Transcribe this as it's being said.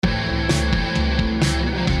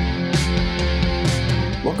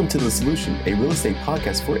Welcome to The Solution, a real estate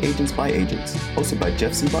podcast for agents by agents, hosted by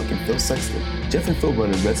Jeff Seabuck and Phil Sexton. Jeff and Phil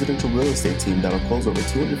run a residential real estate team that will close over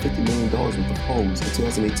 $250 million worth of homes in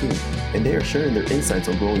 2018, and they are sharing their insights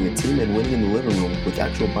on growing a team and winning in the living room with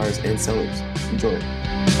actual buyers and sellers. Enjoy.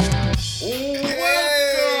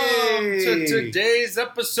 Welcome to today's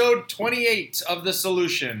episode 28 of The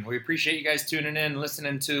Solution. We appreciate you guys tuning in and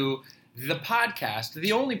listening to the podcast,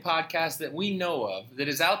 the only podcast that we know of that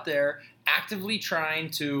is out there actively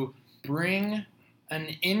trying to bring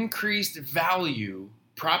an increased value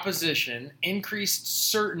proposition,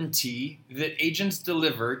 increased certainty that agents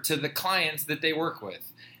deliver to the clients that they work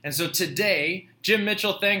with. And so today, Jim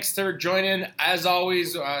Mitchell, thanks for joining. As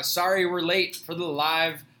always, sorry we're late for the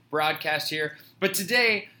live broadcast here. But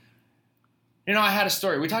today, I had a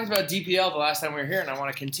story. We talked about DPL the last time we were here, and I want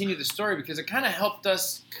to continue the story because it kind of helped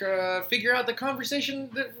us figure out the conversation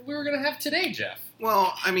that we were going to have today, Jeff.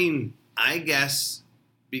 Well, I guess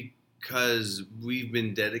because we've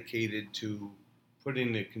been dedicated to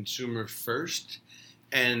putting the consumer first.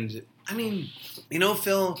 And,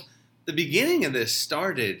 Phil, the beginning of this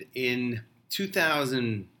started in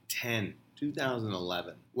 2010,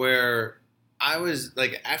 2011, where I was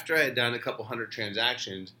like, after I had done a couple hundred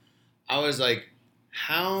transactions, I was like,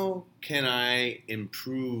 how can I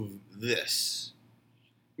improve this?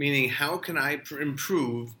 Meaning, how can I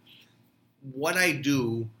improve what I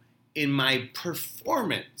do in my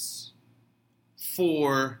performance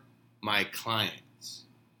for my clients?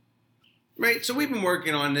 Right? So we've been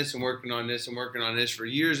working on this and working on this and working on this for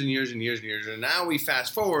years and years and years and years. And now we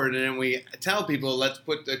fast forward and then we tell people, let's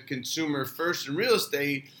put the consumer first in real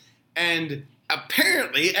estate. And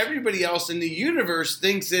apparently everybody else in the universe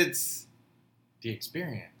thinks it's the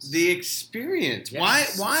experience.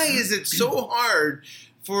 Yes. Why is it so hard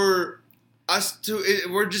for us to?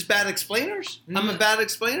 We're just bad explainers. I'm a bad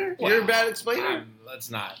explainer. Well, you're a bad explainer.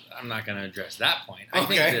 I'm not going to address that point.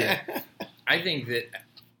 Okay. I think that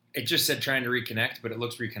it just said trying to reconnect, but it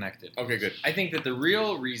looks reconnected. Okay, good. I think that the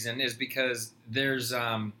real reason is because there's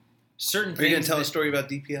certain things. Are you going to tell a story about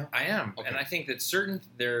DPL? I am. Okay. And I think that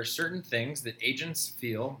there are certain things that agents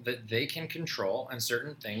feel that they can control and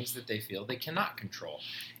certain things that they feel they cannot control.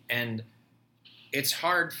 And it's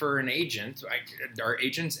hard for an agent. Are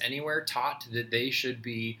agents anywhere taught that they should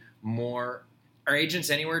be more? Are agents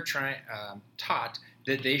anywhere taught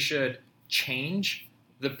that they should change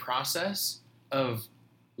the process of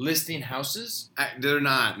listing houses? They're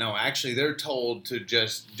not. No, actually, they're told to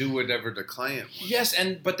just do whatever the client wants. Yes,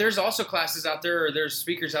 but there's also classes out there, or there's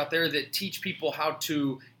speakers out there that teach people how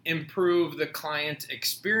to improve the client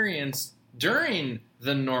experience during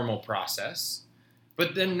the normal process.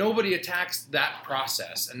 But then nobody attacks that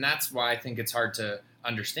process. And that's why I think it's hard to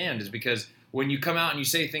understand, is because when you come out and you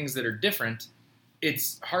say things that are different,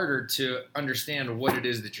 it's harder to understand what it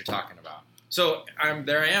is that you're talking about. So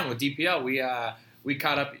there I am with DPL. We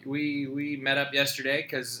caught up. We met up yesterday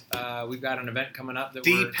because we've got an event coming up.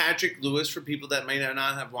 Patrick Lewis, for people that may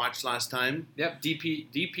not have watched last time. Yep,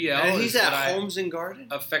 DPL. And he's at Homes and Garden?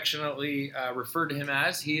 Affectionately referred to him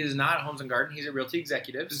as. He is not at Homes and Garden. He's a realty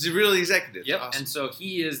executive. He's a realty executive. Yep, awesome. And so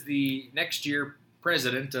he is the next year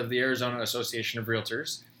president of the Arizona Association of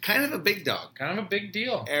Realtors. Kind of a big dog. Kind of a big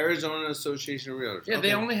deal. Arizona Association of Realtors. Yeah, okay.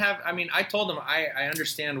 They only have, I told them I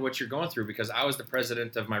understand what you're going through because I was the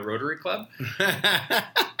president of my Rotary Club.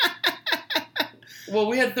 Well,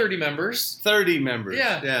 we had 30 members. 30 members.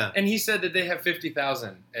 Yeah. And he said that they have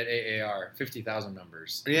 50,000 at AAR, 50,000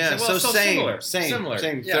 members. Yeah, said, similar.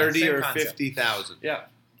 Same. Yeah, 30 same or concept. 50,000. Yeah.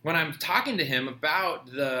 When I'm talking to him about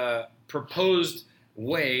the proposed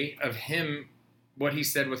way of him, what he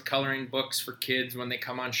said with coloring books for kids when they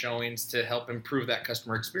come on showings to help improve that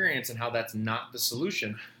customer experience and how that's not the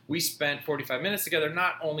solution. We spent 45 minutes together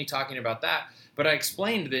not only talking about that, but I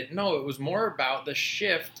explained that, no, it was more about the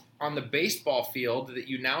shift on the baseball field that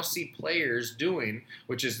you now see players doing,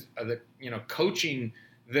 which is coaching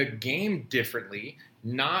the game differently,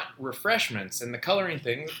 not refreshments. And the coloring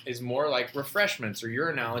thing is more like refreshments, or your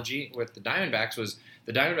analogy with the Diamondbacks was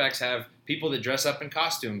the Diamondbacks have people that dress up in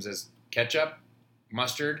costumes as ketchup,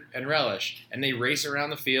 mustard, and relish, and they race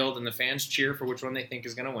around the field, and the fans cheer for which one they think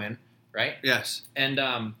is going to win, right? Yes. And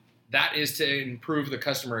that is to improve the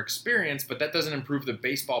customer experience, but that doesn't improve the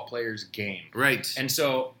baseball player's game. Right. And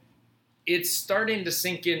so it's starting to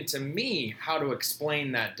sink into me how to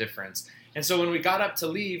explain that difference. And so when we got up to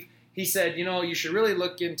leave, he said, you should really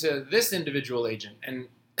look into this individual agent. And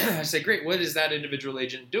I said, great, what is that individual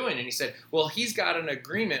agent doing? And he said, well, he's got an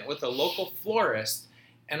agreement with a local florist.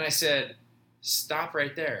 And I said, stop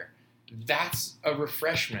right there. That's a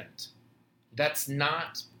refreshment. That's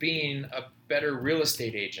not being a better real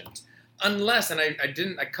estate agent. unless, and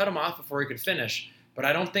I cut him off before he could finish, but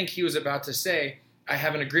I don't think he was about to say, I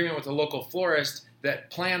have an agreement with a local florist that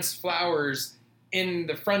plants flowers in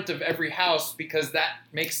the front of every house because that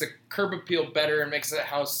makes the curb appeal better and makes the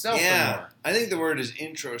house sell for more. I think the word is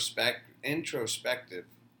introspective.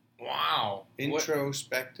 Wow.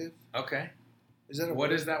 Introspective? Okay. Is that a What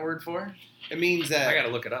word? is that word for? It means that I got to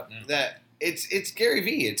look it up now. that it's Gary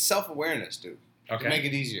Vee. It's self-awareness, dude. Okay. To make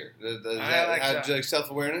it easier. I like have that. like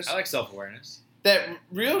self-awareness. I like self-awareness. That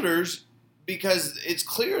realtors, because it's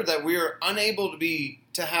clear that we are unable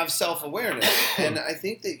to have self-awareness, and I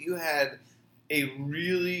think that you had a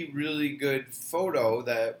really, really good photo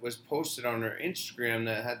that was posted on our Instagram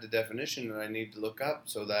that had the definition that I need to look up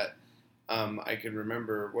so that I can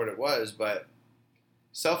remember what it was. But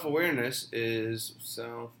self-awareness is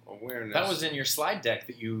self-awareness. That was in your slide deck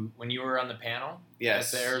that when you were on the panel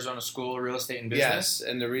Yes. at the Arizona School of Real Estate and Business. Yes,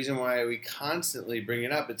 and the reason why we constantly bring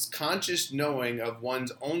it up, it's conscious knowing of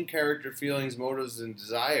one's own character, feelings, motives, and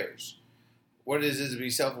desires. What it is to be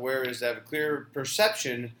self-aware is to have a clear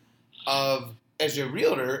perception of, as a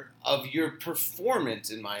realtor, of your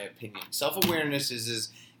performance, in my opinion. Self-awareness is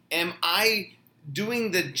am I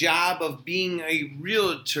doing the job of being a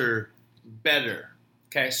realtor better?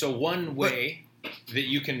 Okay, so one way that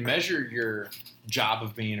you can measure your job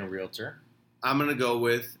of being a realtor. I'm going to go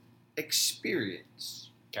with experience.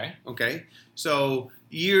 Okay. Okay, so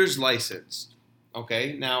years licensed.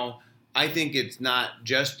 Okay, now I think it's not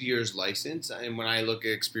just years licensed, and when I look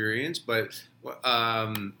at experience, but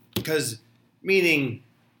because meaning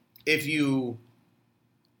if you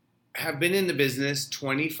have been in the business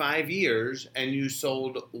 25 years and you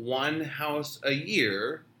sold one house a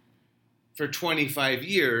year for 25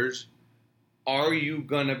 years, are you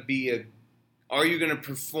gonna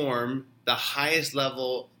perform the highest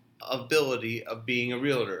level ability of being a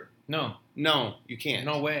realtor? No, you can't.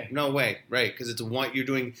 No way. No way, right? Because you're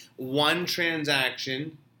doing one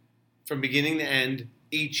transaction from beginning to end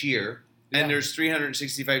each year, and there's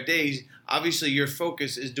 365 days. Obviously, your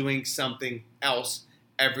focus is doing something else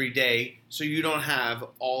every day, so you don't have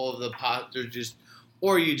all of the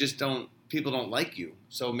people don't like you.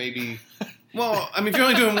 So maybe, well, I mean, if you're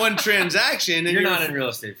only doing one transaction, and you're not in real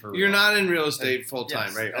estate for real. You're not in real estate full time,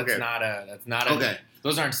 Yes, right? That's not a. Okay.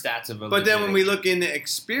 Those aren't stats of a. But then when we legit- look into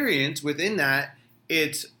experience within that,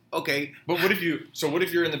 it's okay. But what if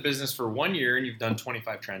you're in the business for 1 year and you've done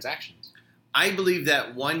 25 transactions? I believe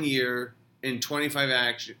that 1 year in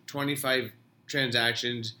 25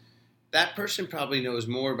 transactions, that person probably knows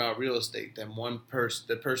more about real estate than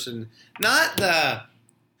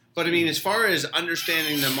but I mean, as far as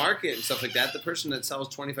understanding the market and stuff like that, the person that sells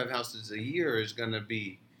 25 houses a year is going to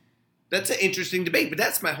be, that's an interesting debate. But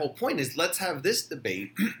that's my whole point is let's have this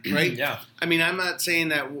debate, right? Yeah. I mean, I'm not saying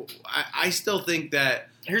that, I still think that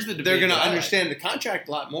Here's the debate. they're going to that I like. understand the contract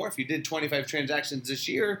a lot more if you did 25 transactions this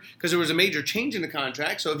year because there was a major change in the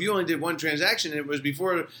contract. So if you only did one transaction and it was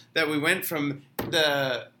before that we went from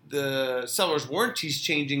the seller's warranties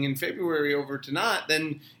changing in February over to not,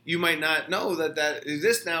 then you might not know that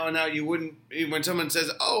exists now. And now you wouldn't, when someone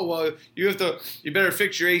says, oh, well, you better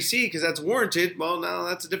fix your AC because that's warranted. Well, now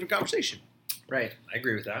that's a different conversation. Right. I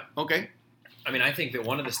agree with that. Okay. I mean, I think that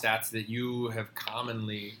one of the stats that you have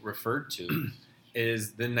commonly referred to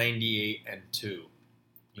is the 98 and 2.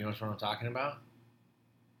 You know what I'm talking about?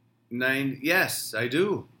 Yes, I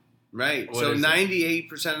do. Right. What So is it?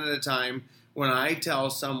 98% of the time when I tell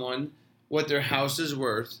someone what their house is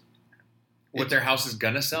worth, What their house is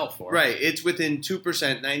going to sell for. right, it's within 2%,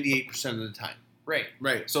 98% of the time. Right.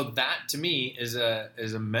 Right. So that, to me, is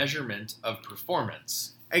a measurement of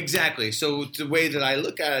performance. Exactly. So the way that I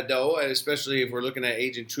look at it, though, especially if we're looking at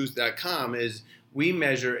agenttruth.com, is we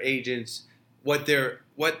measure agents what their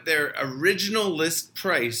original list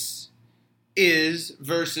price is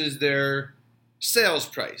versus their sales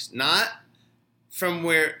price, not from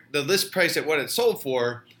where the list price at what it sold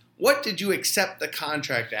for. What did you accept the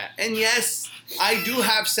contract at? And yes, I do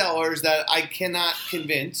have sellers that I cannot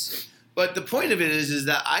convince, but the point of it is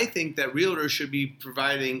that I think that realtors should be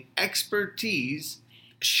providing expertise,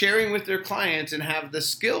 sharing with their clients, and have the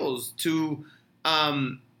skills to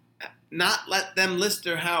not let them list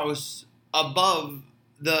their house above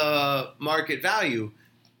the market value.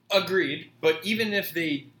 Agreed. But even if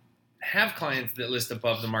they have clients that list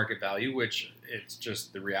above the market value, which it's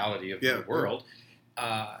just the reality of the world,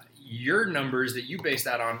 your numbers that you based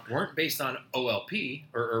that on weren't based on OLP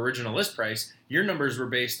or original list price. Your numbers were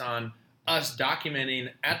based on us documenting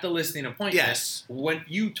at the listing appointment. Yes. When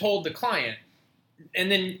you told the client,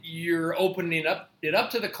 And then you're opening it up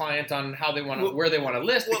to the client on how they want to, where they want to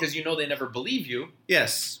list, because you know they never believe you.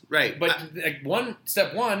 Yes, right. But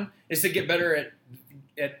step one is to get better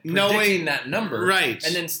at knowing that number. Right.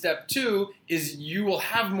 And then step two is you will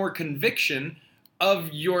have more conviction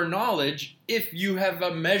of your knowledge if you have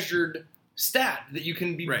a measured stat that you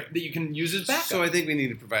can that you can use as backup. So I think we need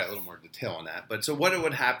to provide a little more detail on that. But so what it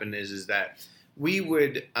would happen is that we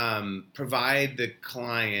would provide the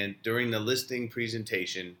client during the listing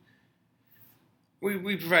presentation.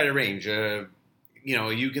 We provide a range.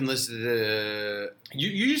 You can list it. You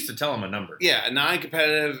used to tell them a number. Yeah, a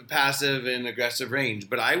non-competitive, passive, and aggressive range.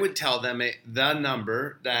 But I would tell them the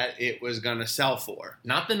number that it was going to sell for.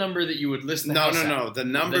 Not the number that you would list the house at. No. The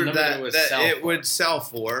number that it would sell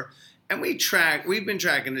for. And we've been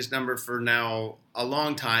tracking this number for now a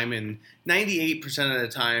long time, and 98% of the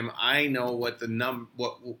time, I know what the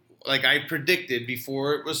like I predicted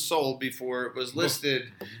before it was sold, before it was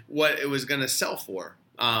listed, what it was going to sell for.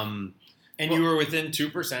 And you were within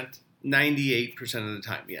 2%? 98% of the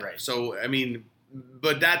time, yeah. Right. So, I mean,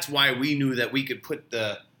 but that's why we knew that we could put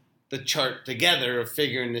the chart together of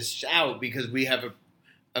figuring this out, because we have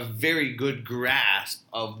a very good grasp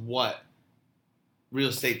of what real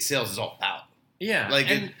estate sales is all about. Yeah.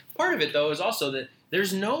 Part of it, though, is also that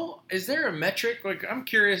is there a metric? Like, I'm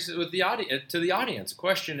curious with the audience. The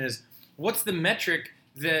question is, what's the metric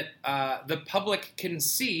that the public can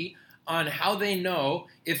see on how they know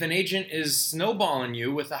if an agent is snowballing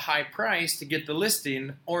you with a high price to get the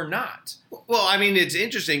listing or not? Well, I mean, it's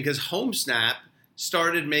interesting because HomeSnap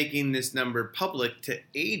started making this number public to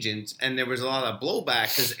agents, and there was a lot of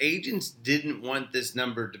blowback because agents didn't want this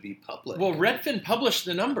number to be public. Well, Redfin published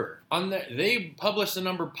the number they published the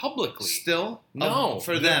number publicly. Still? No,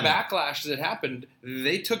 for them. The backlash that happened,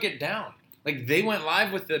 they took it down. Like, they went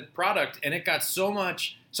live with the product, and it got so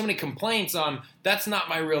many complaints on, that's not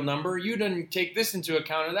my real number, you didn't take this into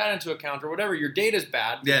account or that into account or whatever, your data's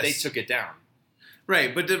bad. Yes. They took it down.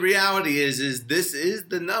 Right, but the reality is this is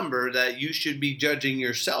the number that you should be judging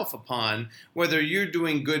yourself upon, whether you're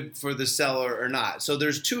doing good for the seller or not. So I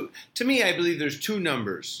believe there's two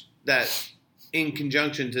numbers that, in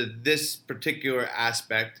conjunction to this particular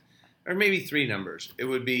aspect, or maybe three numbers. It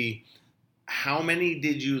would be, how many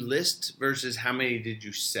did you list versus how many did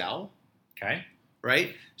you sell? Okay.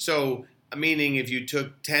 Right? So, meaning if you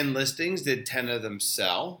took 10 listings, did 10 of them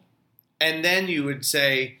sell? And then you would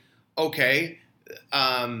say, okay,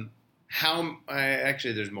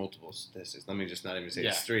 actually there's multiple statistics. Let me just not even say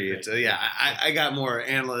it's three. Right. It's I got more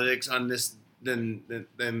analytics on this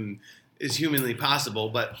than is humanly possible.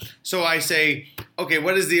 But so I say, okay,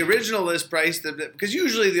 what is the original list price? Because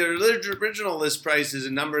usually the original list price is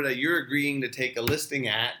a number that you're agreeing to take a listing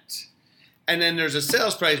at, and then there's a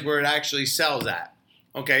sales price where it actually sells at.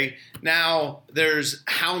 Okay, now there's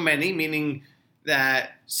how many, meaning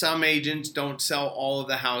that some agents don't sell all of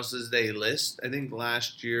the houses they list. I think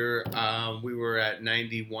last year we were at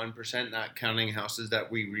 91%, not counting houses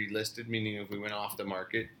that we relisted, meaning if we went off the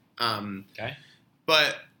market. Okay.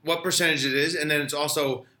 But what percentage it is, and then it's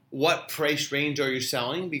also what price range are you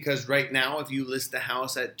selling? Because right now, if you list the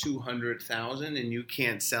house at $200,000 and you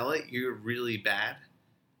can't sell it, you're really bad.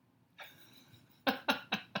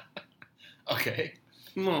 Okay.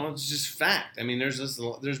 Well, it's just fact. I mean,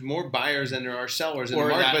 there's more buyers than there are sellers in the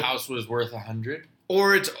market. Or market. that house was worth 100.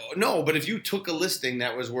 Or but if you took a listing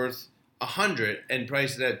that was worth 100 and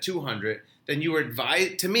priced it at 200, then you were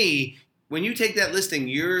advised. To me, when you take that listing,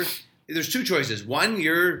 there's two choices. One,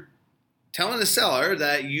 you're telling the seller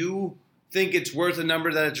that you think it's worth a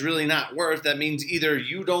number that it's really not worth. That means either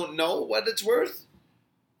you don't know what it's worth,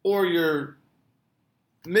 or you're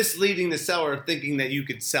misleading the seller thinking that you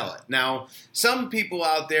could sell it. Now, some people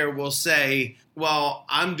out there will say, well,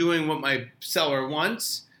 I'm doing what my seller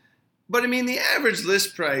wants. But I mean, the average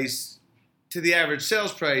list price to the average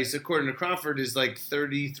sales price, according to Crawford, is like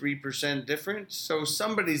 33% difference. So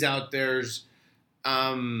somebody's out there's,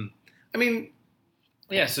 Yeah,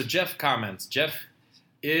 so Jeff comments, Jeff,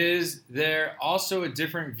 is there also a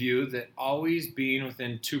different view that always being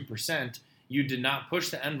within 2%, you did not push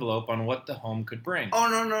the envelope on what the home could bring? Oh,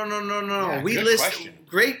 no. Yeah,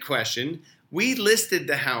 Great question. We listed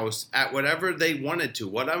the house at whatever they wanted to.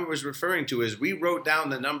 What I was referring to is we wrote down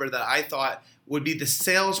the number that I thought would be the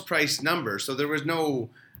sales price number. So there was no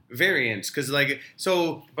variance.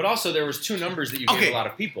 But also there was two numbers that you gave a lot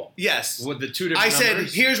of people. Yes. With the two different numbers. I said,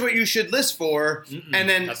 here's what you should list for. And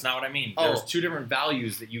then that's not what I mean. There was two different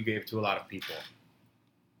values that you gave to a lot of people.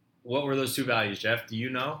 What were those two values, Jeff? Do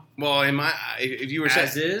you know? Well, if you were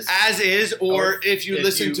as is, or if you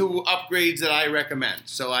listen to upgrades that I recommend.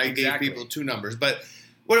 So I gave people two numbers. But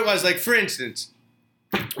what it was, like, for instance,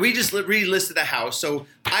 we just relisted a house. So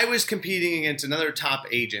I was competing against another top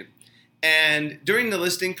agent. And during the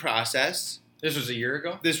listing process... This was a year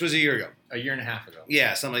ago? This was a year ago. A year and a half ago.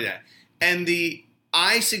 Yeah, something like that. And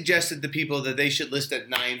I suggested to people that they should list at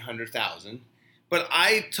 $900,000. But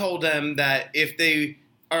I told them that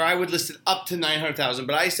I would list it up to $900,000.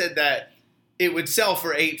 But I said that it would sell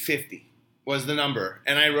for $850 was the number.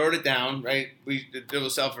 And I wrote it down, right? It will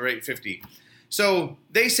sell for $850. So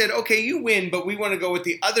they said, okay, you win, but we want to go with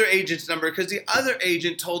the other agent's number because the other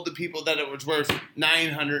agent told the people that it was worth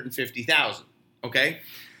 $950,000. Okay?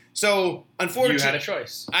 So, unfortunately... You had a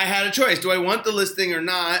choice. I had a choice. Do I want the listing or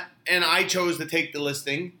not? And I chose to take the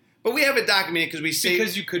listing. But we have it documented because we say...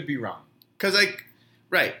 Because you could be wrong. Because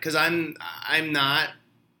I'm not,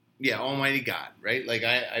 Almighty God, right? Like,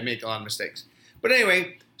 I make a lot of mistakes. But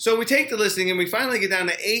anyway, so we take the listing and we finally get down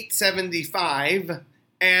to $875,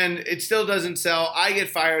 and it still doesn't sell. I get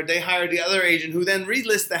fired. They hire the other agent who then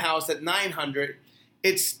relists the house at $900.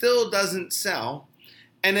 It still doesn't sell.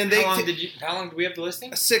 And then how long did we have the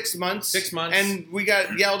listing? 6 months. 6 months. And we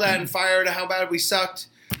got yelled at and fired how bad we sucked,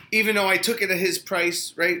 even though I took it at his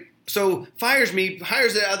price, right? So fires me,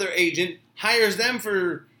 hires the other agent, hires them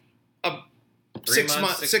for 6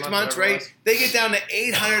 months, right? They get down to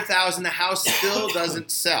 $800,000. The house still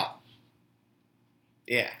doesn't sell.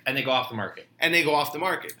 Yeah. And they go off the market. They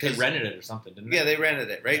rented it or something, didn't they? Yeah, they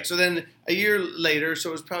rented it, right? Yeah. So then a year later, so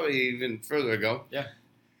it was probably even further ago. Yeah.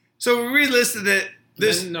 So we relisted it.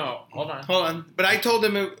 Hold on. But I told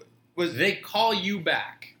them it was... They call you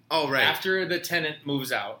back. Oh, right. After the tenant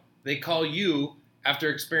moves out, they call you after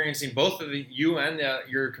experiencing both of you and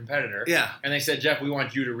your competitor. Yeah. And they said, Jeff, we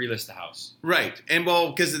want you to relist the house. Right. And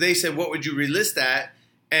because they said, what would you relist at?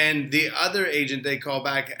 And the other agent they called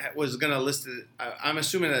back was going to list it, I'm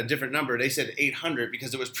assuming a different number. They said 800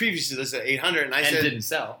 because it was previously listed at 800. And I said... it didn't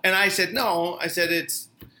sell. And I said, no. I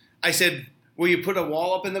said, will you put a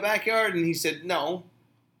wall up in the backyard? And he said, no.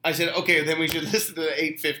 I said, okay, then we should list it at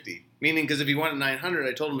 850. Meaning, because if he wanted 900,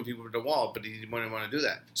 I told him if he put a wall, but he didn't want to do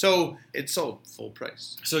that. So it sold full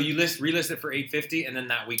price. So you relist it for 850, and then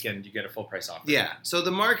that weekend you get a full price offer. Yeah. So the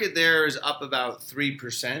market there is up about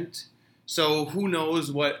 3%. So who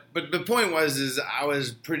knows what? But the point was, I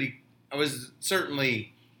was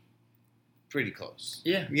certainly pretty close.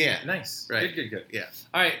 Yeah. Yeah. Nice. Right. Good. Yeah.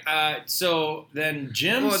 All right. So then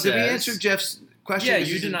Jim says... Did we answer Jeff's question? Yeah,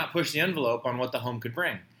 you did not push the envelope on what the home could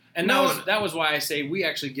bring. And that was why I say we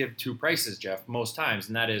actually give two prices, Jeff, most times,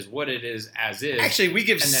 and that is what it is as is. Actually, we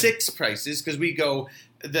give 6 prices because we go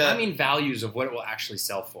values of what it will actually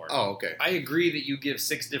sell for. Oh, okay. I agree that you give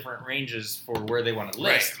 6 different ranges for where they want to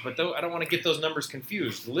list, right. But I don't want to get those numbers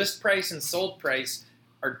confused. List price and sold price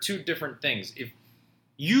are two different things. If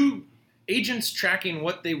agents tracking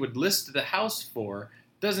what they would list the house for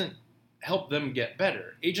doesn't help them get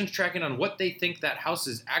better. Agents tracking on what they think that house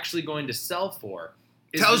is actually going to sell for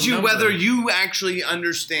tells you whether you actually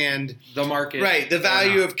understand the market. Right, the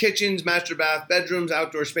value of kitchens, master bath, bedrooms,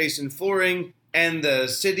 outdoor space and flooring, and the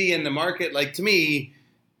city and the market. Like, to me,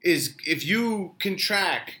 is if you can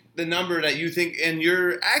track the number that you think and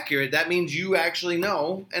you're accurate, that means you actually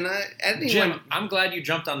know. And Jim, I'm glad you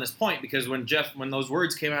jumped on this point because when those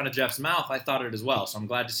words came out of Jeff's mouth, I thought it as well. So I'm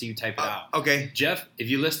glad to see you type it out. Okay. Jeff, if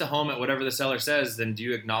you list a home at whatever the seller says, then do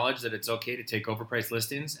you acknowledge that it's okay to take overpriced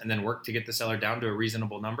listings and then work to get the seller down to a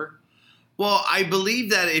reasonable number? Well, I believe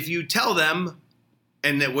that if you tell them,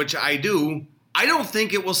 and that which I do, I don't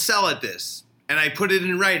think it will sell at this. And I put it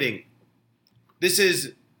in writing. This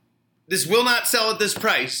will not sell at this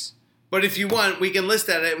price, but if you want, we can list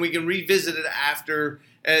at it and we can revisit it after.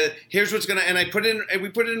 Here's what's gonna, and we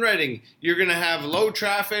put it in writing. You're gonna have low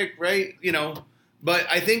traffic, right? But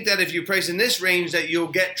I think that if you price in this range, that you'll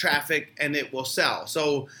get traffic and it will sell.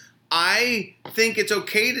 So I think it's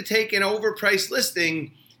okay to take an overpriced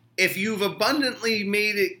listing if you've abundantly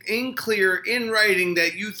made it clear in writing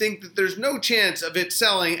that you think that there's no chance of it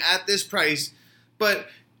selling at this price, but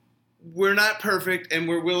we're not perfect and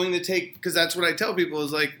we're willing to take, because that's what I tell people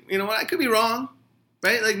is like, you know what, I could be wrong,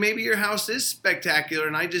 right? Like maybe your house is spectacular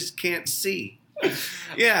and I just can't see.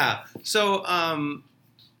 Yeah. So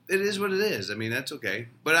it is what it is. I mean, that's okay.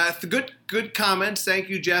 But good comments. Thank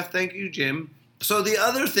you, Jeff. Thank you, Jim. So the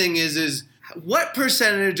other thing is what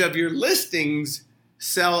percentage of your listings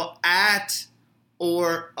sell at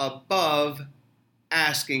or above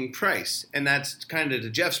asking price? And that's kind of to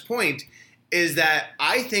Jeff's point, is that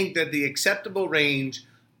I think that the acceptable range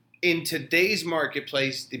in today's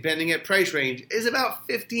marketplace, depending at price range, is about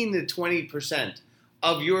 15 to 20%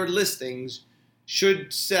 of your listings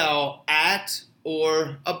should sell at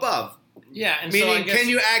or above. Yeah, and Meaning, so I guess, can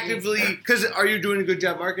you actively? Because are you doing a good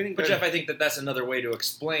job marketing? But Jeff, I think that's another way to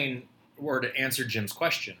explain or to answer Jim's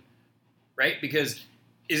question, right? Because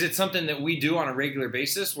is it something that we do on a regular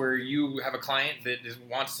basis where you have a client that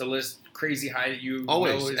wants to list crazy high that you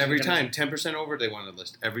always, know every time, 10% over, they want to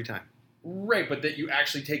list every time. Right, but that you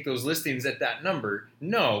actually take those listings at that number?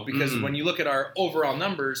 No, because when you look at our overall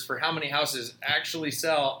numbers for how many houses actually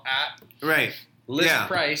sell at list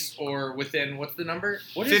price or within, what's the number?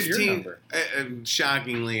 What is 15, your number?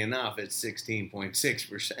 Shockingly enough, it's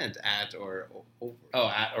 16.6% at or over. Oh,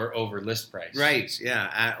 at or over list price. Right,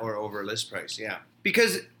 yeah, at or over list price, yeah.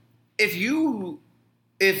 Because if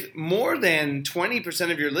more than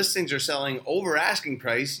 20% of your listings are selling over asking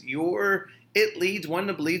price, it leads one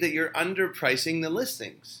to believe that you're underpricing the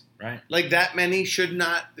listings. Right. Like that many should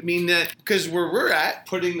not mean that, because where we're at,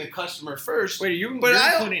 putting the customer first. Wait, you're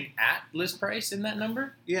putting at list price in that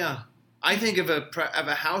number? Yeah. I think if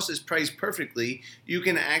a house is priced perfectly, you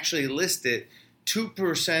can actually list it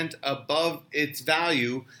 2% above its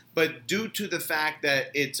value, but due to the fact that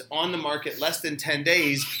it's on the market less than 10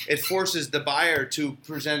 days, it forces the buyer to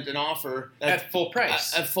present an offer at full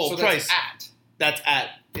price. At full price. That's at.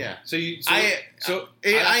 Yeah.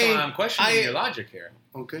 I'm questioning your logic here.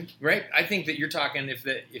 Okay. Right? I think that you're talking if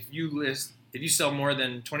you sell more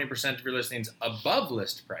than 20% of your listings above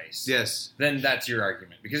list price. Yes. Then that's your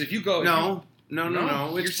argument. Because if you go No.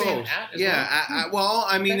 It's both. Well,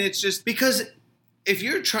 I mean, it's just because if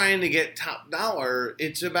you're trying to get top dollar,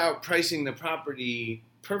 it's about pricing the property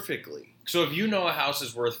perfectly. So if you know a house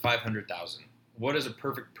is worth $500,000, what is a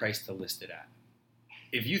perfect price to list it at?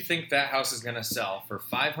 If you think that house is going to sell for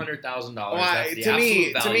 $500,000, that's the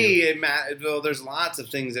absolute value. To me, well, there's lots of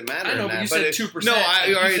things that matter. I know, in but that, you said 2%. No,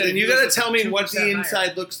 all right, then you got to tell me what the inside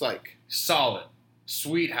higher. looks like. Solid,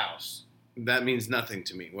 sweet house. That means nothing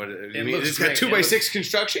to me. What it's got 2x6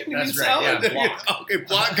 construction. That's right. Yeah, block. Okay,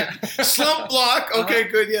 block. Slump block. Okay,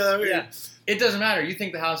 good. Yeah. It doesn't matter. You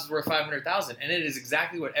think the house is worth $500,000, and it is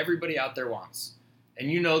exactly what everybody out there wants,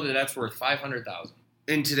 and you know that that's worth $500,000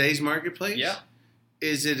 in today's marketplace. Yeah.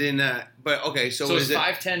 Is it in a? But okay, so is it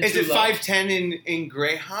 510? Is it 510 in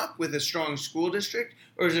Greyhawk with a strong school district,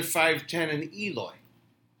 or is it 510 in Eloy?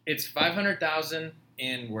 It's 500,000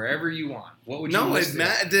 in wherever you want. What would you? No, list in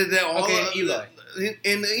Eloy.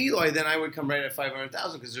 In Eloy, then I would come right at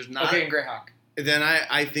 500,000 because there's not. Okay, in Greyhawk. Then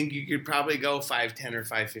I think you could probably go 510 or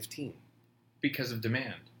 515 because of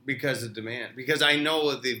demand. Because I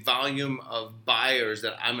know the volume of buyers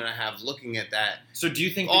that I'm going to have looking at that. So do you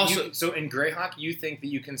think so in Greyhawk you think that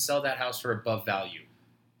you can sell that house for above value?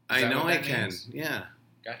 I know I can. Means? Yeah.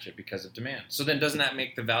 Gotcha, because of demand. So then doesn't that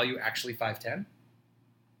make the value actually 510?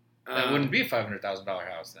 That wouldn't be a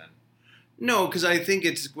 $500,000 house then. No, because I think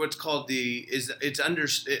it's what's called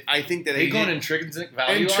I think that you're going intrinsic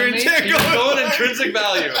value on me? You're going intrinsic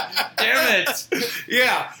value. Damn it.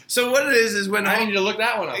 Yeah. So what it is when I need to look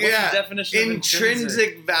that one up. What's the definition of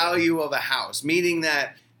intrinsic value of a house? Meaning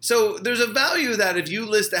that there's a value that if you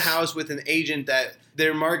list a house with an agent that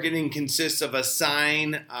their marketing consists of a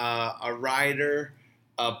sign, a rider,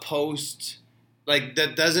 a post, like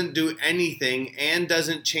that doesn't do anything and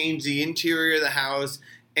doesn't change the interior of the house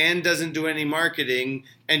and doesn't do any marketing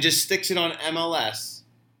and just sticks it on MLS,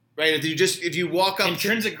 right? If you walk up,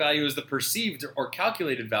 intrinsic value is the perceived or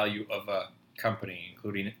calculated value of a company,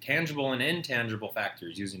 including tangible and intangible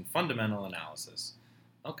factors using fundamental analysis.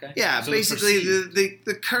 Okay. Yeah, so basically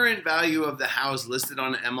the current value of the house listed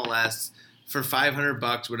on MLS for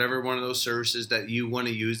 $500, whatever one of those services that you want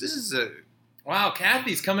to use. This is wow,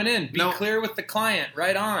 Kathy's coming in. Be clear with the client.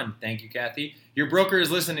 Right on. Thank you, Kathy. Your broker is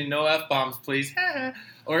listening. No F-bombs, please.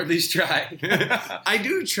 Or at least try. I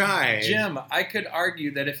do try. Jim, I could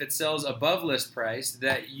argue that if it sells above list price,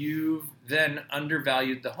 that you've then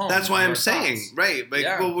undervalued the home. That's why I'm saying, right. But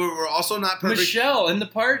well, we're also not perfect. Michelle in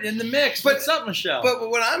the mix. What's up, Michelle? But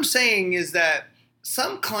what I'm saying is that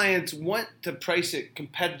some clients want to price it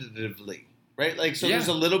competitively, right? Like, so there's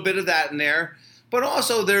a little bit of that in there. But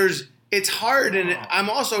also it's hard, and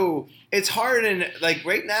it's hard, and like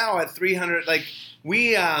right now at 300, like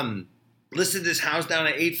we listed this house down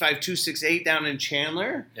at 85268 down in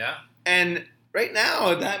Chandler. Yeah. And right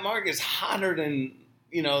now that market is hotter than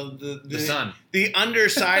the sun, the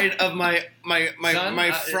underside of my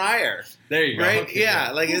fryer. There you go. Right? Okay,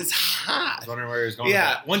 yeah, like it's hot. I was wondering where he was going. Yeah.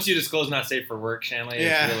 With that. Once you disclose not safe for work, Shanley,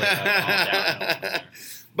 it's really all downhill.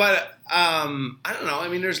 But I don't know. I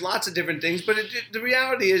mean, there's lots of different things, but the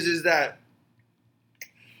reality is that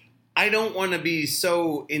I don't want to be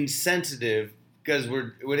so insensitive because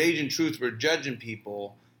with Agent Truth, we're judging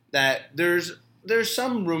people that there's there's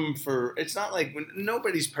some room for. It's not like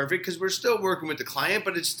nobody's perfect because we're still working with the client,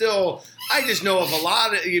 but it's still. I just know of a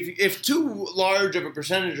lot of if too large of a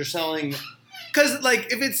percentage are selling, because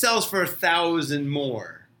like if it sells for 1,000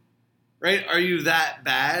 more. Right? Are you that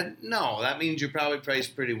bad? No, that means you're probably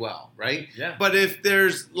priced pretty well, right? Yeah. But if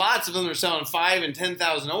there's lots of them that are selling 5,000 and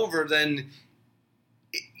 10,000 over, then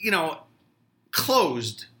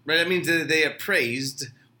closed, right? That means that they appraised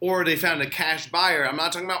or they found a cash buyer. I'm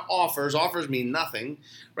not talking about offers. Offers mean nothing,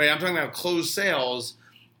 right? I'm talking about closed sales.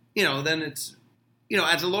 Then it's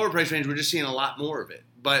at the lower price range, we're just seeing a lot more of it.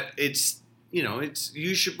 But it's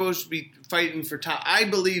you're supposed to be fighting for top. I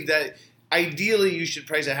believe that. Ideally, you should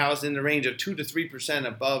price a house in the range of 2 to 3%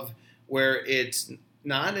 above where it's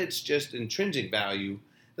not. It's just intrinsic value.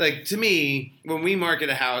 Like to me, when we market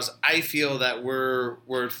a house, I feel that we're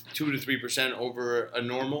worth 2 to 3% over a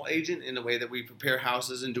normal agent in the way that we prepare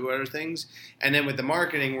houses and do other things. And then with the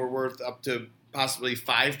marketing, we're worth up to possibly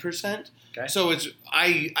 5%. Okay. So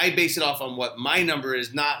I base it off on what my number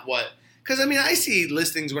is, not what. Because I see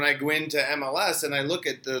listings when I go into MLS and I look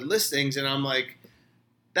at the listings and I'm like.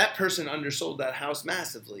 That person undersold that house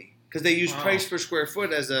massively because they use price per square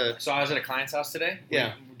foot as a. So I was at a client's house today.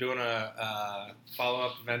 Yeah, we're doing a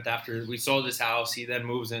follow-up event after we sold his house. He then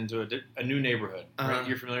moves into a new neighborhood. Right?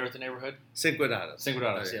 You're familiar with the neighborhood? Cinco Dados.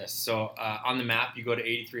 Okay. Yes. So on the map, you go to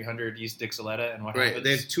 8300 East Dixoletta, and what happens? Right.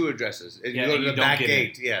 They have 2 addresses. You Yeah, go to the back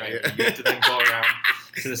gate. Yeah. Right. You have to then go around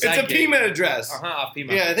to the side gate. It's a Pima address. Off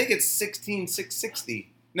Pima. Yeah, I think it's 16660.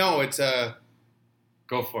 No, it's a.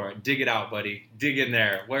 Go for it. Dig it out, buddy. Dig in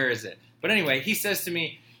there. Where is it? But anyway, he says to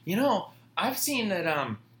me, I've seen that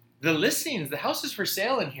the listings, the houses for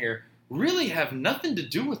sale in here, really have nothing to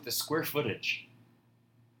do with the square footage.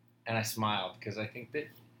 And I smiled because I think that...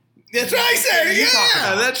 That's what I said.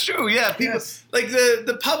 Yeah, that's true. Yeah, people... Yes. Like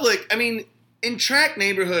the public, in tract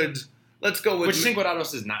neighborhoods, let's go with... Which Cinco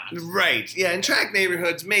Dados is not. Right. Yeah, in tract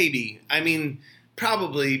neighborhoods, maybe.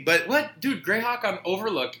 Probably, but... What? Dude, Greyhawk on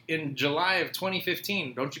Overlook in July of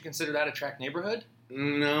 2015, don't you consider that a tract neighborhood?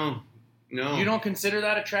 No. You don't consider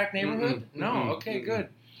that a tract neighborhood? No. Okay, good.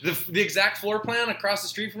 The exact floor plan across the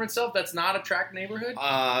street from itself, that's not a tract neighborhood?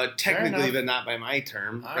 Technically, but not by my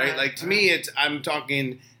term, All right? Like, to me, I'm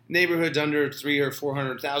talking neighborhoods under 300,000 or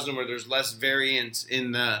 400,000 where there's less variance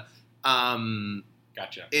in the...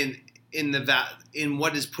 Gotcha. In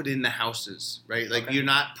what is put in the houses, right? Like, You're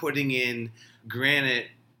not putting in... granite,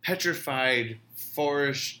 petrified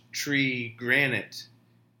forest tree granite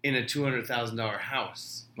in a $200,000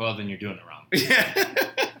 house. Well, then you're doing it wrong. Yeah.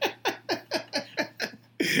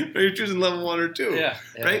 But you're choosing level 1 or 2. Yeah.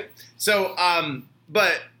 Right? So,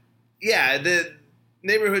 but yeah, the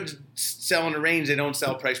neighborhoods sell in a range. They don't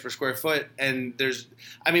sell price per square foot. And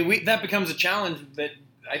that becomes a challenge that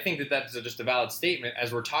I think that's just a valid statement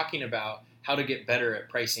as we're talking about how to get better at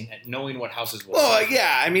pricing, at knowing what houses will sell.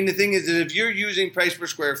 Yeah. The thing is that if you're using price per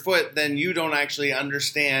square foot, then you don't actually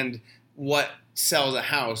understand what sells a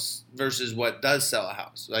house versus what does sell a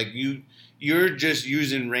house. Like you're just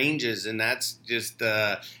using ranges, and that's just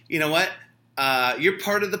you're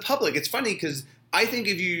part of the public. It's funny because I think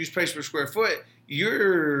if you use price per square foot,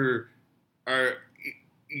 you're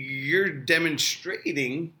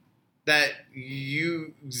demonstrating that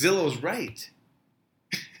Zillow's right.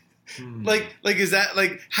 Like is that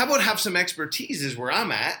how about have some expertise is where I'm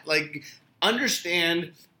at. Like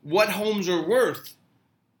understand what homes are worth,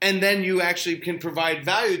 and then you actually can provide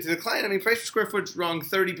value to the client. Price per square foot's wrong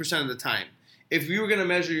 30% of the time. If you were going to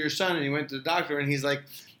measure your son and you went to the doctor and he's like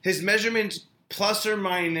his measurements plus or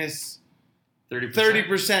minus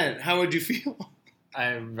 30%, how would you feel?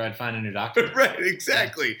 I'd find a new doctor. Right,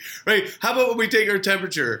 exactly. Right. How about when we take our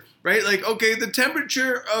temperature? Right? Like, okay, the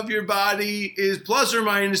temperature of your body is plus or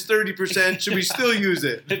minus 30%. Should we still use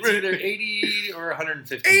it? It's either 80 or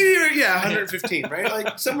 115. 80 or, 115, right?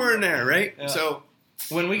 Like somewhere in there, right? Yeah. So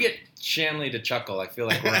when we get Shanley to chuckle, I feel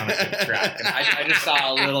like we're on a good track. And I just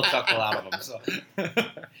saw a little chuckle out of him. So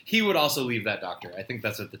he would also leave that doctor. I think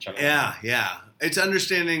that's what the chuckle is. Yeah. It's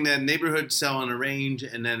understanding that neighborhoods sell on a range,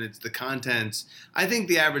 and then it's the contents. I think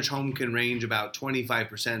the average home can range about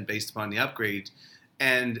 25% based upon the upgrades.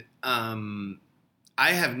 And I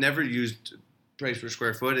have never used price per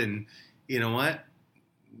square foot, and you know what?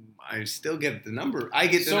 I still get the number. I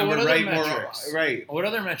get the number right more. Right. What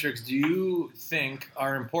other metrics do you think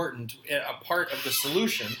are important, a part of the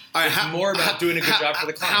solution? Right, it's more about doing a good job for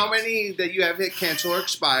the client. How many that you have hit cancel or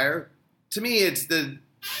expire? To me, it's the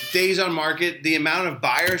days on market, the amount of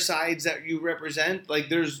buyer sides that you represent. Like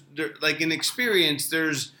like in experience,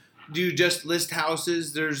 do you just list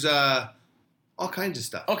houses? There's all kinds of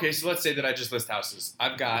stuff. Okay, so let's say that I just list houses.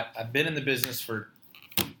 I've been in the business for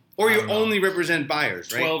Or you only represent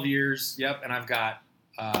buyers, right? 12 years, yep, and I've got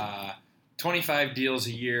 25 deals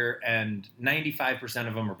a year, and 95%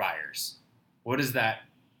 of them are buyers. What is that?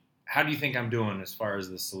 How do you think I'm doing as far as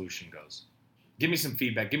the solution goes? Give me some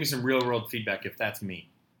feedback. Give me some real-world feedback if that's me.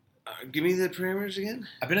 Give me the parameters again.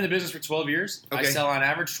 I've been in the business for 12 years. Okay. I sell on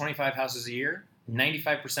average 25 houses a year.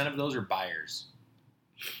 95% of those are buyers.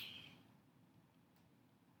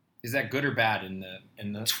 Is that good or bad in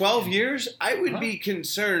the 12 years? I would be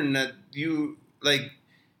concerned that you're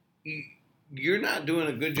not doing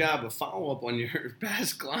a good job of follow-up on your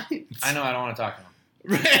past clients. I know I don't want to talk to them.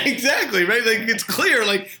 Right, exactly, right? Like, it's clear.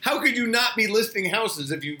 Like, how could you not be listing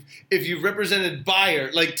houses if you've represented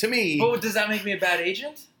buyer? Like, to me... But does that make me a bad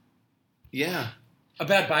agent? Yeah. A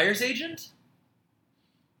bad buyer's agent?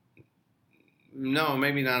 No,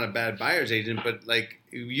 maybe not a bad buyer's agent, but, like,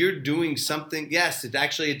 you're doing something... Yes, it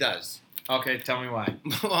does. Okay, tell me why.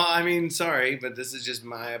 Well, I mean, sorry, but this is just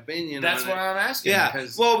my opinion. That's what I'm asking. Yeah.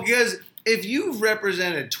 Because Because if you've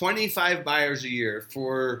represented 25 buyers a year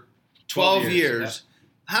for 12 years,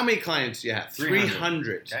 how many clients do you have?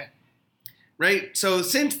 300. Okay. Right? So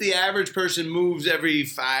since the average person moves every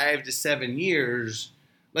 5 to 7 years,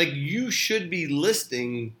 like, you should be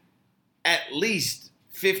listing at least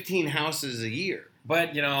 15 houses a year.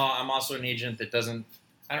 But, I'm also an agent that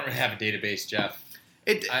I don't really have a database, Jeff.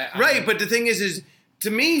 But the thing is to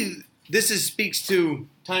me, this speaks to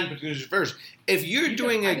time producers first. If you're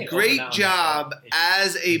doing a great job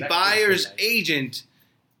as a buyer's agent,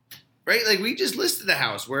 right? Like, we just listed a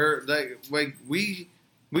house where like we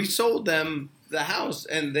sold them the house,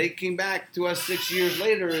 and they came back to us 6 years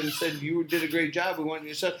later and said, you did a great job, we want you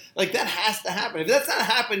to sell. Like, that has to happen. If that's not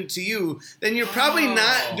happened to you, then you're probably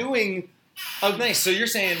not doing nice. So you're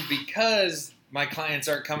saying because my clients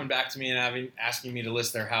aren't coming back to me and asking me to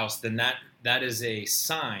list their house, then that is a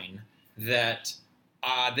sign that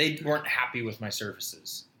they weren't happy with my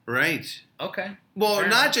services. Right. Okay. Well, Fair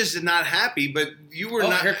not enough. just not happy, but you were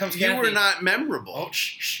not. Here comes you Kathy. were not memorable. Oh,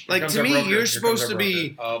 shh. Like, to me, you're supposed to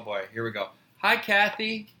be. Oh boy, here we go. Hi,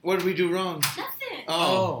 Kathy. What did we do wrong? Nothing.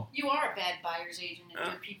 Oh. You are a bad buyer's agent if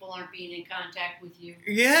your people aren't being in contact with you.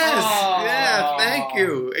 Yes. Oh. Yeah. Thank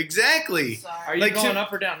you. Exactly. Sorry. Are you Like, going to-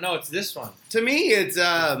 up or down? No, it's this one. To me, it's.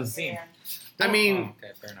 The scene. I mean,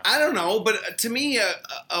 okay, fair enough. I don't know, but to me,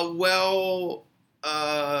 a well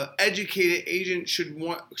educated agent should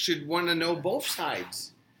want to know both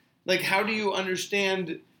sides. Like, how do you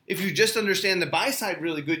understand? If you just understand the buy side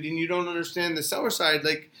really good, and you don't understand the seller side,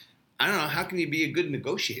 like, I don't know, how can you be a good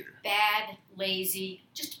negotiator? Bad, lazy,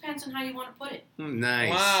 just depends on how you want to put it. Nice.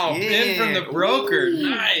 Wow, Yeah. in from the broker. Ooh.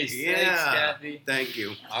 Nice. Yeah. Thanks, Kathy. Thank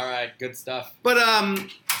you. All right, good stuff. But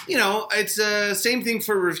it's the same thing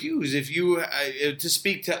for reviews. If you to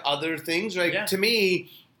speak to other things, right? Yeah. To me,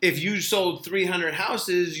 if you sold 300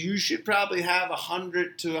 houses, you should probably have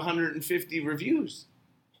 100 to 150 reviews.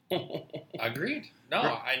 Agreed.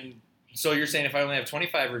 No, so you're saying if I only have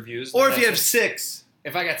 25 reviews, Or then if you have that's 6.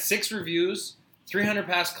 if I got 6 reviews, 300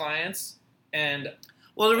 past clients, and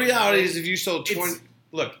Well, the reality is if you sold 20.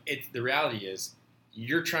 the reality is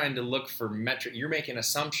you're trying to look for metric. You're making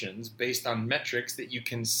assumptions based on metrics that you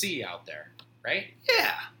can see out there, right?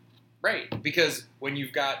 Yeah. Right, because when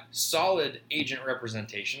you've got solid agent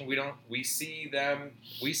representation, we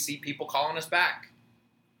see people calling us back,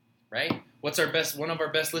 right? What's one of our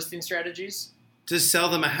best listing strategies? To sell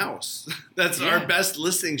them a house. That's our best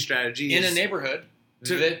listing strategy. In a neighborhood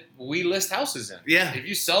that we list houses in. Yeah. If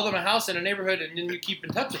you sell them a house in a neighborhood and then you keep in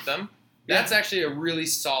touch with them, that's actually a really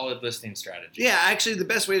solid listing strategy. Yeah, actually, the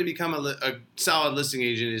best way to become a solid listing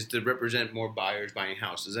agent is to represent more buyers buying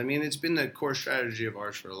houses. I mean, it's been a core strategy of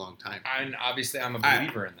ours for a long time. And obviously, I'm a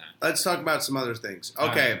believer in that. Let's talk about some other things. All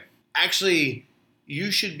Okay. right. Actually,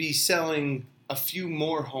 you should be selling a few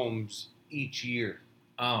more homes each year.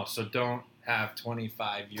 Oh, so don't have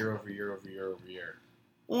 25 year over year over year over year.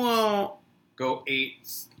 Well, Go 8,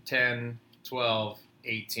 10, 12,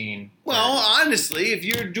 18. well, 30. honestly, if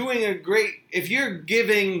you're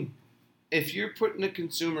putting the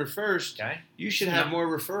consumer first, Okay. you should have more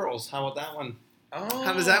referrals. How about that one? Oh,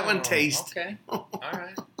 How does that one taste? Okay. All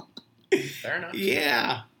right. Fair enough.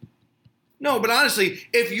 Yeah. No, but honestly,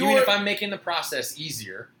 if You mean you're if I'm making the process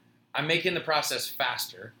easier, I'm making the process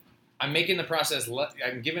faster, I'm making the process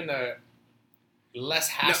I'm giving the less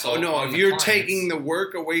hassle. no, on if the you're clients. taking the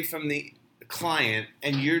work away from the client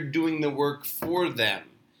and you're doing the work for them,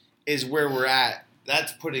 is where we're at.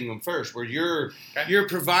 That's putting them first, where you're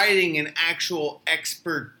providing an actual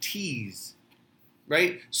expertise,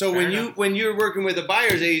 right? So Fair when you're working with a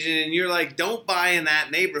buyer's agent and you're like, don't buy in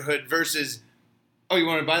that neighborhood versus, oh, you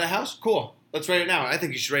want to buy the house? Cool, let's write it now. I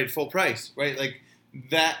think you should write it full price, right? Like,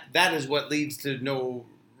 that is what leads to no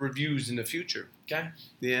reviews in the future. Okay.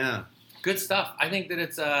 Yeah. Good stuff. I think that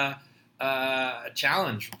it's a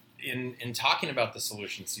challenge in talking about the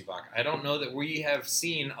solution, Sivak. I don't know that we have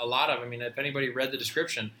seen a lot of, I mean, if anybody read the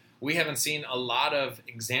description, we haven't seen a lot of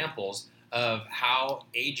examples of how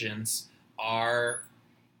agents are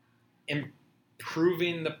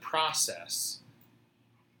improving the process.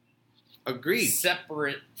 Agreed.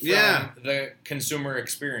 Separate from the consumer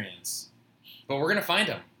experience. But we're going to find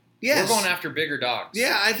them. Yes. We're going after bigger dogs.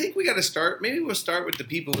 Yeah, I think we got to start. Maybe we'll start with the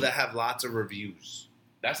people that have lots of reviews.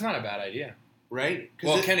 That's not a bad idea. Right?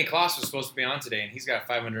 Well, Kenny Kloss was supposed to be on today, and he's got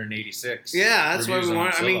 586. Yeah, that's what we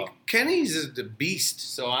want. I mean, Zillow. Kenny's is the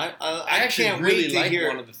beast, so I actually can't really wait to like hear.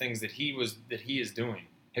 one of the things that he is doing.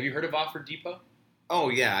 Have you heard of Offer Depot? Oh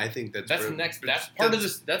yeah, I think that's the next. That's part of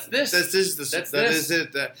this. That's this. That is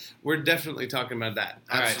it. We're definitely talking about that.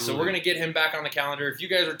 All right, so we're going to get him back on the calendar. If you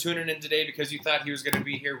guys are tuning in today because you thought he was going to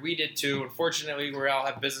be here, we did too. Unfortunately, we all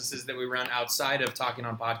have businesses that we run outside of talking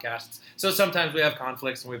on podcasts, so sometimes we have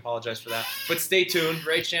conflicts, and we apologize for that. But stay tuned,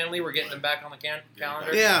 right, Shanley? We're getting him back on the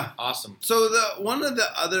calendar. Yeah, awesome. So one of the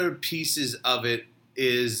other pieces of it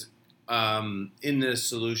is in the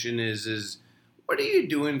solution is what are you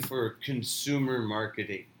doing for consumer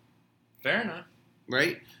marketing? Fair enough.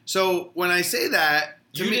 Right? So when I say that...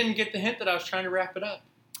 You didn't get the hint that I was trying to wrap it up.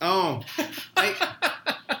 Oh.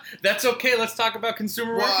 That's okay. Let's talk about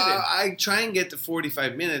consumer marketing. I try and get to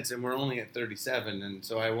 45 minutes, and we're only at 37, and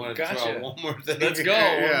so I want to throw out one more thing. Let's go.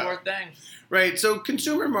 One more thing. Right. So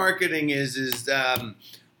consumer marketing is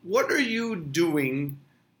what are you doing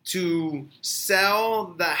to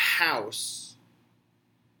sell the house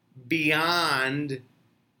beyond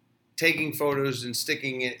taking photos and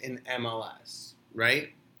sticking it in MLS,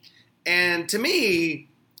 right? And to me,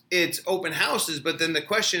 it's open houses, but then the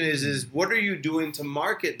question is what are you doing to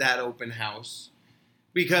market that open house?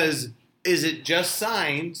 Because is it just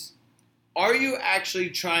signs? Are you actually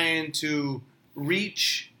trying to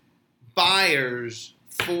reach buyers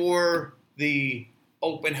for the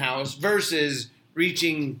open house versus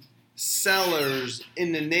reaching sellers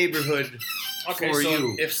in the neighborhood for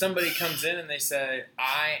you? If somebody comes in and they say,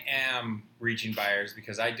 I am reaching buyers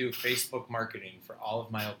because I do Facebook marketing for all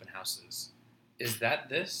of my open houses, is that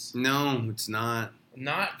this? No, it's not.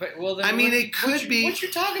 Not? But well, then I mean, it could be. What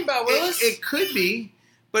you're talking about, Willis? It could be,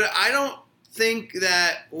 but I don't think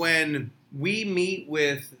that when we meet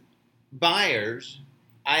with buyers,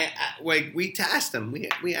 we task them.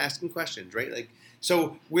 We ask them questions, right? Like,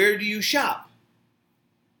 so where do you shop?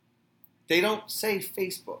 They don't say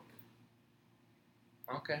Facebook.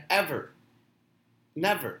 Okay. Ever.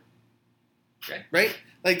 Never. Okay. Right?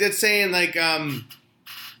 Like that's saying like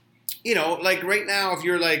like right now if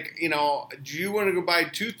you're like, do you want to go buy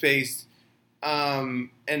toothpaste? And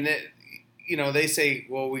that, they say,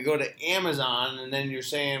 well, we go to Amazon, and then you're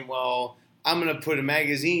saying, well, I'm going to put an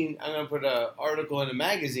article in a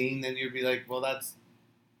magazine, then you'd be like, well, that's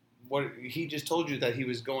what he just told you, that he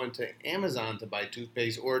was going to Amazon to buy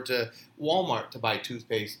toothpaste or to Walmart to buy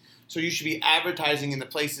toothpaste. So you should be advertising in the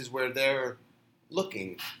places where they're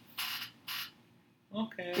looking.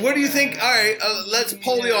 Okay. What do you think? All right, let's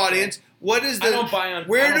poll the audience. What is the? I don't buy on.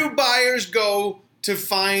 Where do buyers go to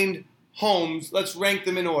find homes? Let's rank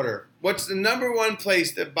them in order. What's the number one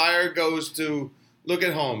place that buyer goes to look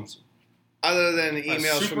at homes, other than the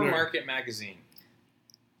emails from Supermarket magazine?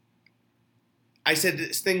 I said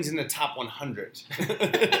things in the top 100.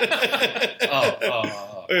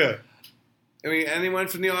 Oh. Yeah. I mean, anyone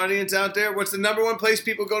from the audience out there? What's the number one place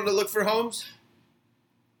people go to look for homes?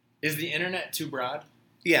 Is the internet too broad?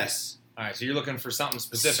 Yes. All right, so you're looking for something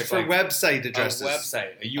specific. For website addresses. A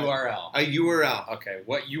website, a URL. A URL. Okay,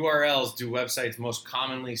 what URLs do websites most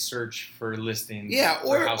commonly search for listings? Yeah,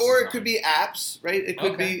 or it could be apps, right? It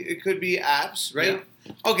could be apps, right?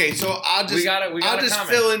 Yeah. Okay, so I'll just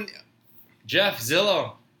fill in. Jeff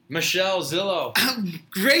Zillow, Michelle Zillow.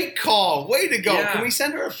 Great call, way to go! Yeah. Can we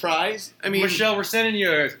send her a prize? I mean, Michelle, we're sending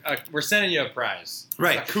you a prize,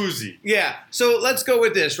 right? A koozie. Yeah. So let's go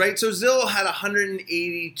with this, right? So Zillow had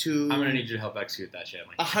 182. I'm gonna need you to help execute that,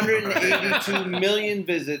 Shanley. 182 million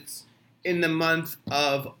visits in the month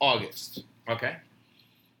of August. Okay.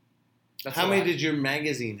 How many did your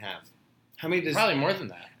magazine have? How many does? Probably more than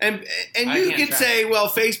that. And you could say, well,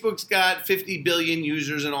 Facebook's got 50 billion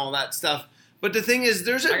users and all that stuff. But the thing is,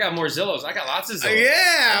 I got more Zillows. I got lots of Zillows.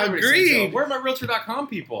 Yeah, agreed. Where are my Realtor.com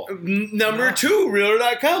people? Number 2,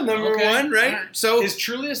 Realtor.com. Number 1, right? So is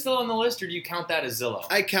Trulia still on the list, or do you count that as Zillow?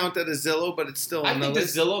 I count that as Zillow, but it's still on the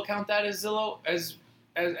list. Does Zillow count that as Zillow?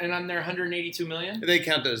 And on their 182 million? They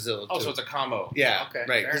count that as Zillow, too. Oh, so it's a combo. Yeah, okay,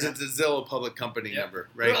 right, because it's a Zillow public company number,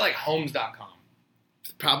 right? What about like Homes.com?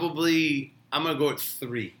 Probably, I'm going to go with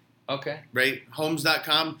 3. Okay. Right?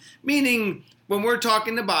 Homes.com. Meaning, when we're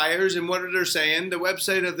talking to buyers and what are they saying, the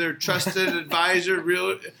website of their trusted advisor,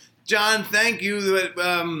 John, thank you.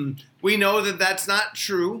 We know that that's not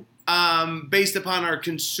true based upon our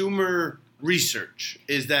consumer research,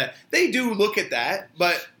 is that they do look at that,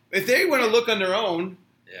 but if they want to look on their own,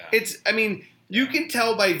 you can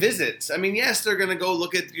tell by visits. I mean, yes, they're going to go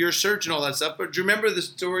look at your search and all that stuff, but do you remember the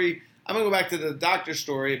story? I'm going to go back to the doctor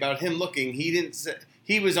story about him looking.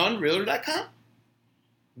 He was on Realtor.com.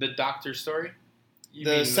 The doctor story?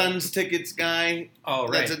 The Sun's Tickets guy. Oh,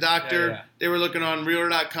 right. That's a doctor. Yeah. They were looking on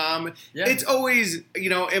Realtor.com. Yeah. It's always,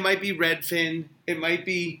 it might be Redfin. It might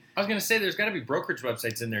be... I was going to say, there's got to be brokerage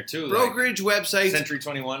websites in there, too. Brokerage websites.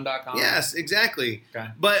 Century21.com. Yes, exactly. Okay.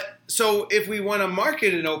 But, so if we want to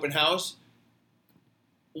market an open house,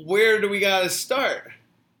 where do we got to start?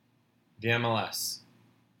 The MLS.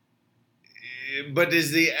 But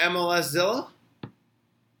is the MLS Zillow?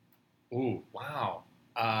 Ooh, wow.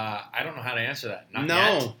 I don't know how to answer that.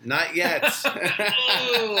 Not yet.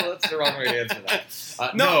 Oh, that's the wrong way to answer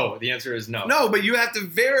that. No, the answer is no. No, but you have to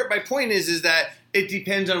verify. My point is that it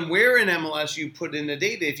depends on where in MLS you put in the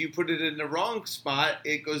data. If you put it in the wrong spot,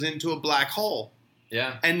 it goes into a black hole.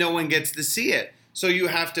 Yeah. And no one gets to see it. So you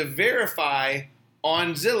have to verify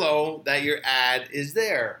on Zillow that your ad is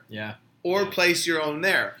there. Yeah. Or place your own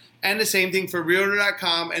there. And the same thing for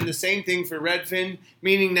Realtor.com and the same thing for Redfin,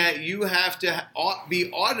 meaning that you have to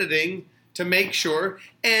be auditing to make sure.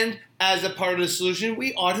 And as a part of the solution,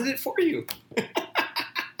 we audit it for you.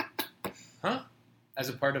 Huh? As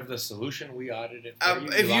a part of the solution, we audit it for you?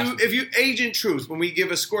 If you Agent Truth, when we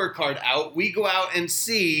give a scorecard out, we go out and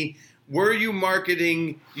see, were you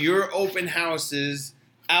marketing your open houses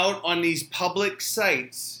out on these public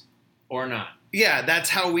sites? Or not. Yeah, that's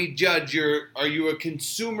how we judge are you a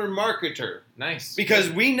consumer marketer? Nice. Because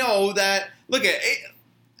we know that, look at it,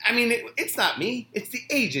 it's not me, it's the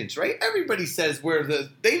agents, right? Everybody says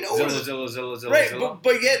they know Zillow. Right,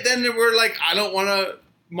 but yet then we're like, I don't want to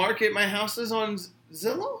market my houses on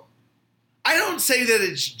Zillow? I don't say that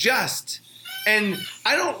it's just, and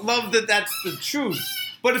I don't love that that's the truth,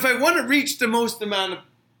 but if I want to reach the most amount of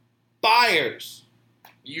buyers,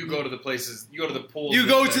 you go to the places, you go to the pools. You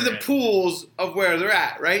go to the pools of where they're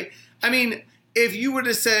at, right? I mean, if you would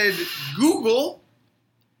have said Google,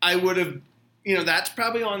 I would have, that's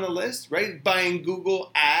probably on the list, right? Buying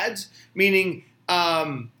Google ads, meaning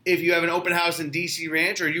if you have an open house in DC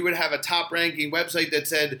Ranch, or you would have a top ranking website that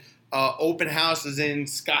said open houses in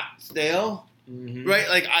Scottsdale, right?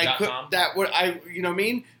 Like you know what I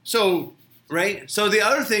mean? So, right? So the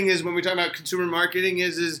other thing is, when we talk about consumer marketing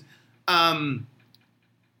is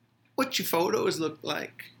what your photos look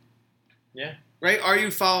like. Yeah. Right? Are you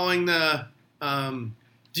following the...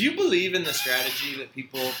 Do you believe in the strategy that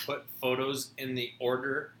people put photos in the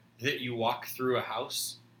order that you walk through a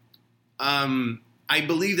house? I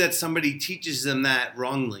believe that somebody teaches them that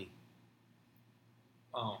wrongly.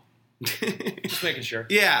 Oh. Just making sure.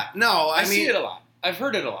 Yeah. No, I mean... see it a lot. I've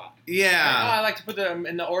heard it a lot. Yeah. I like to put them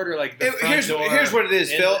in the order, like the front here's door. Here's what it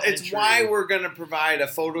is, Phil. It's entry. why we're going to provide a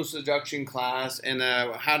photo seduction class and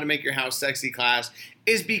a how to make your house sexy class,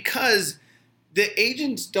 is because the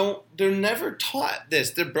agents they're never taught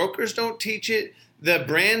this. The brokers don't teach it. The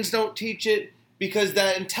brands don't teach it, because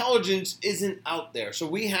that intelligence isn't out there. So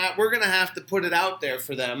we're going to have to put it out there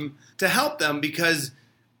for them to help them, because...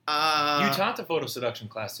 you taught the photo seduction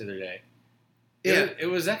class the other day. Yeah.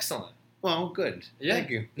 It was excellent. Well, good. Yeah.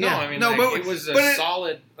 Thank you. No, yeah. I mean, but it was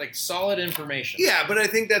solid information. Yeah, but I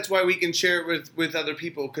think that's why we can share it with other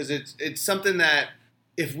people, because it's something that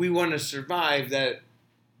if we want to survive, that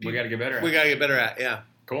we got to get better at. We got to get better at, yeah.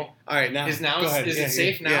 Cool. All right, now. Is it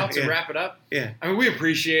safe now to wrap it up? Yeah. I mean, we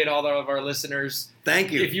appreciate all of our listeners.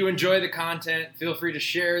 Thank you. If you enjoy the content, feel free to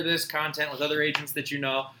share this content with other agents that you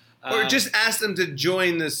know. Or just ask them to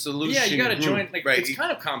join the solution. Yeah, you got to group, join. right? It's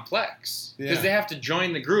kind of complex because they have to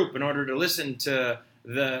join the group in order to listen to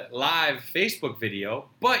the live Facebook video.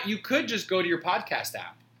 But you could just go to your podcast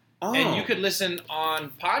app and you could listen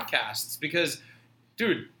on podcasts, because,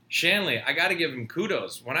 dude, Shanley, I got to give him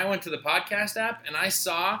kudos. When I went to the podcast app and I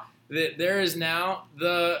saw that there is now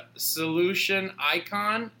the solution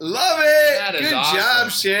icon. Love it. That is Good awesome. job,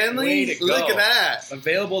 Shanley. Way to go. Look at that.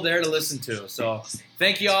 Available there to listen to. So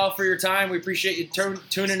thank you all for your time. We appreciate you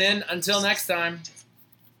tuning in. Until next time.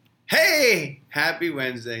 Hey, happy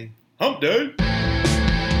Wednesday. Hump Day.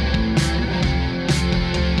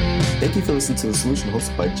 Thank you for listening to The Solution,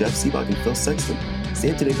 hosted by Jeff Seabach and Phil Sexton.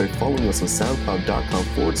 Stay up to date by following us on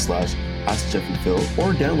SoundCloud.com/Ask Jeff and Phil,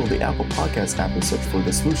 or download the Apple Podcast app and search for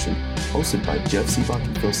The Solution, hosted by Jeff Seabach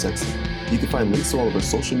and Phil Sexton. You can find links to all of our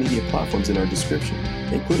social media platforms in our description,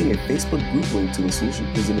 including a Facebook group link to the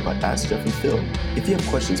solution presented by Ask Jeff and Phil. If you have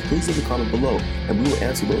questions, please leave a comment below, and we will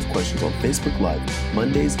answer those questions on Facebook Live,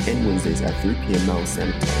 Mondays and Wednesdays at 3 p.m. Mountain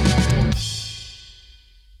Standard Time.